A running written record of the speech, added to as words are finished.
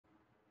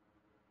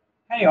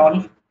Hi all,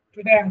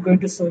 today I'm going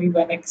to show you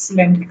an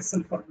excellent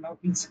Excel formula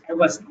which I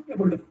was not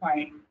able to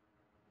find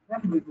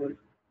from Google,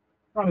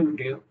 from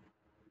YouTube.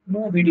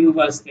 No video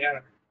was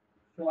there.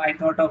 So I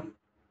thought of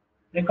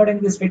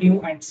recording this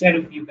video and share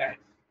with you guys.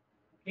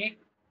 Okay,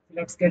 so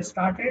let's get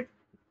started.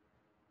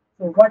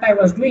 So what I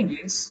was doing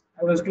is,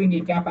 I was doing a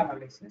gap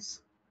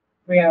analysis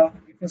where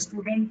if a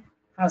student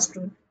has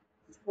to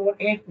score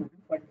A2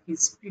 but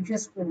his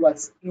previous score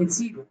was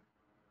A0,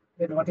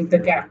 then what is the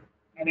gap?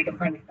 I need to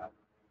find it out.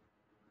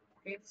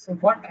 Okay, so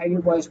what I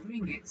was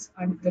doing is,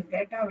 and the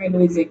data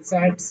value is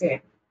exact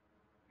same,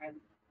 and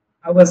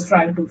I was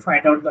trying to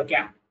find out the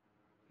gap.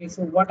 Okay,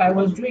 so what I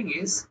was doing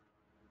is,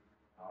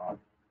 uh,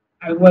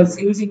 I was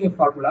using a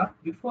formula.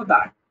 Before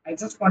that, I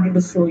just wanted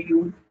to show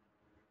you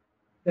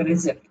the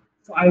result.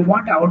 So I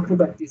want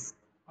output of this,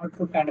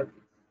 output kind of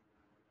this.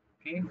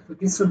 Okay, so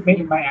this should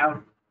be my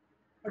output,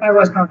 but I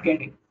was not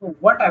getting. So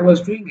what I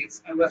was doing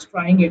is, I was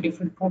trying a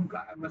different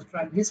formula. I was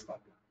trying this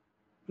formula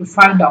to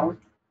find out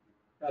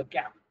the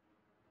gap.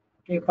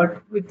 Okay,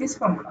 but with this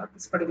formula,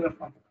 this particular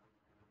formula.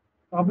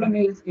 Problem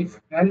is if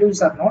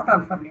values are not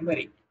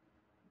alphanumeric,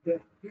 then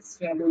this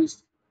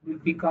values will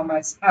become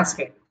as hash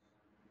value,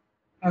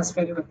 hash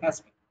value and hash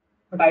value.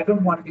 But I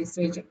don't want this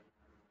region.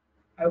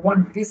 I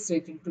want this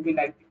region to be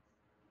like this.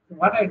 So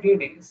what I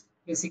did is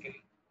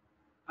basically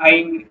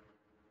I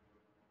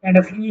kind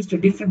of used a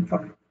different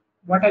formula.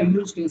 What I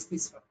used is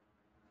this one.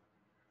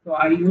 So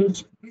I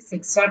used this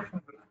exact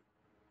formula,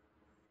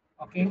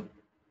 okay,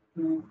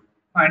 to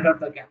find out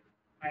the gap,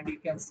 and you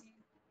can see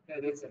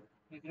the result.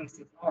 Results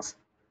is awesome.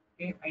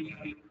 Okay,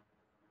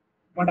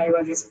 what I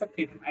was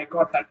expecting, I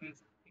got that result.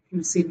 If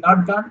you see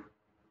not done,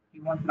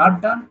 you want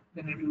not done,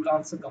 then it will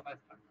also come as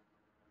done.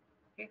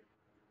 Okay,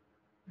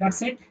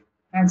 that's it.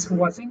 Thanks for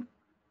watching.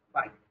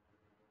 Bye.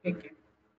 Take care.